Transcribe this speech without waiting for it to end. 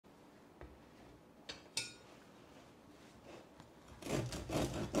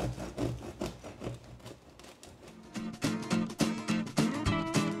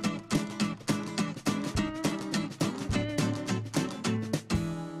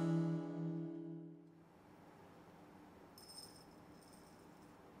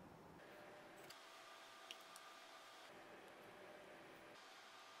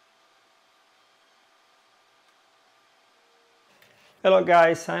Hello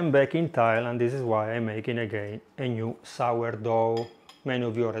guys, I'm back in Thailand. This is why I'm making again a new sourdough. Many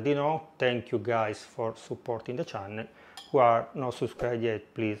of you already know. Thank you guys for supporting the channel. Who are not subscribed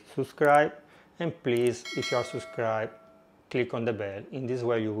yet, please subscribe. And please, if you are subscribed, click on the bell. In this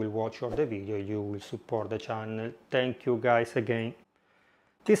way you will watch all the video, you will support the channel. Thank you guys again.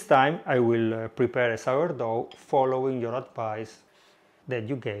 This time I will prepare a sourdough following your advice that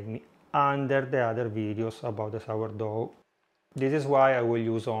you gave me under the other videos about the sourdough. This is why I will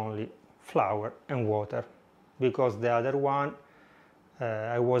use only flour and water, because the other one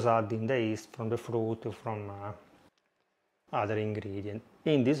I was adding the yeast from the fruit, from other ingredient.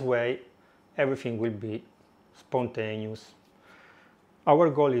 In this way everything will be spontaneous. Our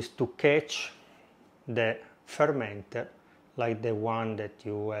goal is to catch the fermenter like the one that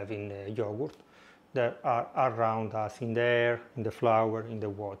you have in the yogurt that are around us in the air, in the flour, in the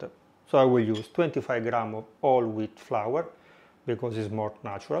water. So I will use 25 grams of whole wheat flour because it's more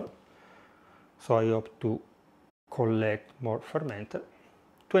natural. So I hope to collect more fermenter.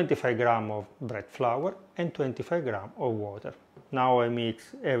 25 grams of bread flour and 25 grams of water. Now I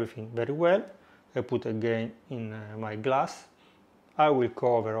mix everything very well. I put again in my glass. I will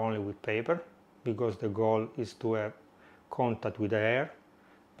cover only with paper because the goal is to have contact with the air,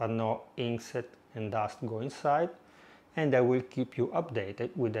 but no insect and dust go inside. And I will keep you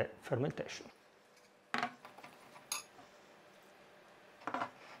updated with the fermentation.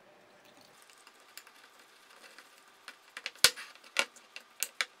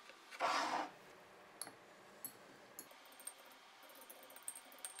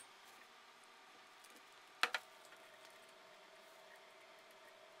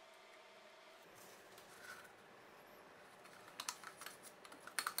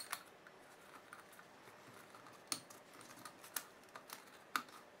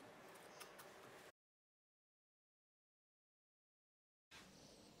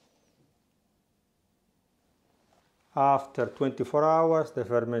 After 24 hours the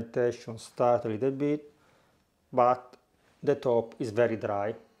fermentation starts a little bit, but the top is very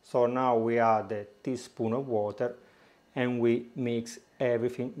dry. So now we add a teaspoon of water and we mix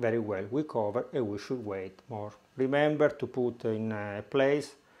everything very well. We cover and we should wait more. Remember to put in a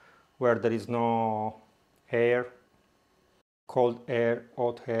place where there is no air, cold air,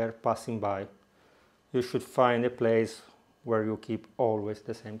 hot air passing by. You should find a place where you keep always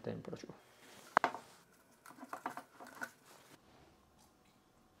the same temperature.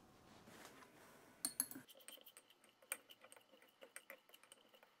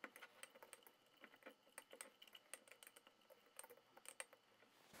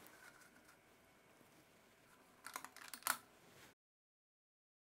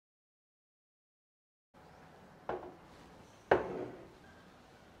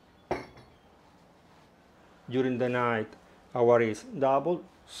 During the night our yeast doubled,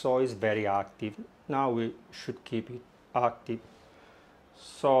 so it's very active. Now we should keep it active.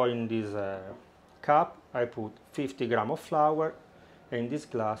 So in this cup I put 50 grams of flour and in this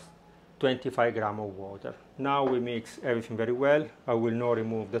glass 25 grams of water. Now we mix everything very well. I will not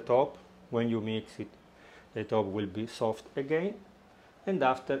remove the top. When you mix it, the top will be soft again. And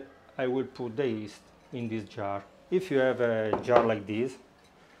after I will put the yeast in this jar. If you have a jar like this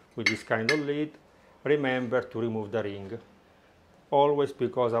with this kind of lid, remember to remove the ring. Always,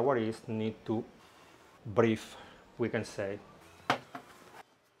 because our yeast need to breathe, we can say.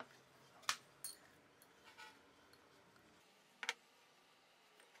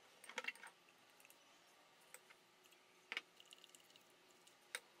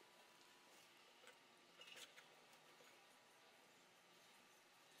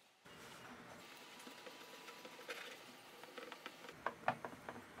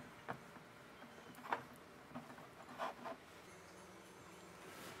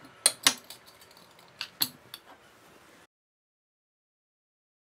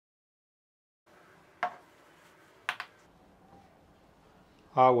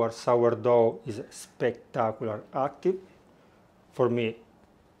 Our sourdough is spectacular active. For me,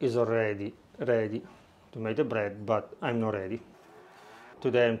 is already ready to make the bread, but I'm not ready.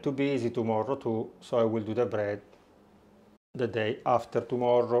 Today I'm too busy, tomorrow too, so I will do the bread the day after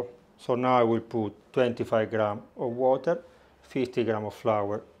tomorrow. So now I will put 25 grams of water, 50 grams of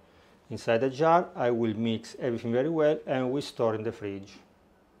flour inside the jar. I will mix everything very well and we store in the fridge.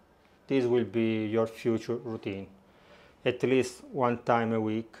 This will be your future routine. At least one time a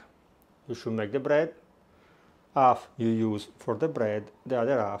week you should make the bread. Half you use for the bread, the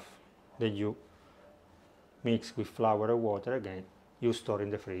other half that you mix with flour and water again, you store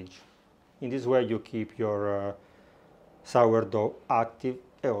in the fridge. In this way you keep your sourdough active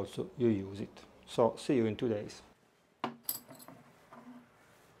and also you use it. So see you in 2 days.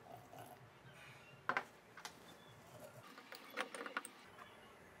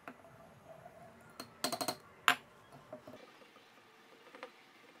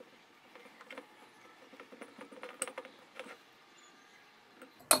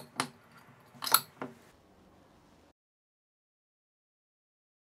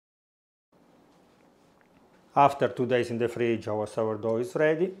 After 2 days in the fridge, our sourdough is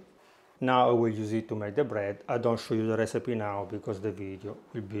ready. Now I will use it to make the bread. I don't show you the recipe now because the video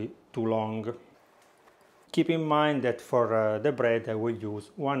will be too long. Keep in mind that for the bread I will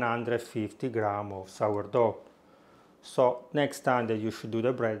use 150 grams of sourdough. So next time that you should do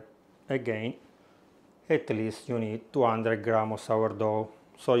the bread again, at least you need 200 grams of sourdough.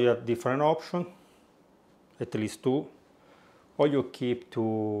 So you have different options, at least 2, or you keep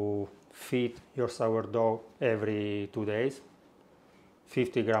to feed your sourdough every 2 days.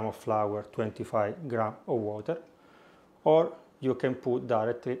 50 grams of flour, 25 grams of water, or you can put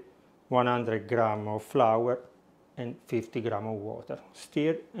directly 100 grams of flour and 50 grams of water.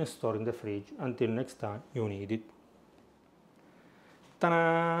 Stir and store in the fridge until next time you need it.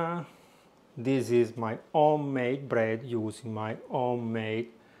 Ta-da! This is my homemade bread using my homemade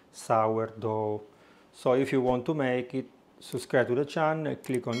sourdough. So if you want to make it, subscribe to the channel,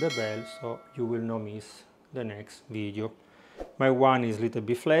 click on the bell so you will not miss the next video. My one is a little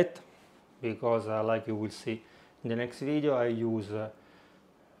bit flat because like you will see in the next video, I use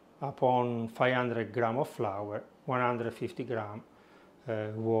upon 500 grams of flour, 150 grams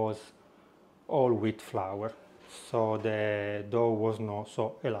was all wheat flour, so the dough was not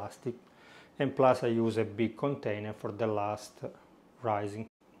so elastic, and plus I use a big container for the last rising,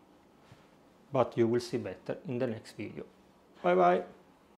 but you will see better in the next video. Bye bye!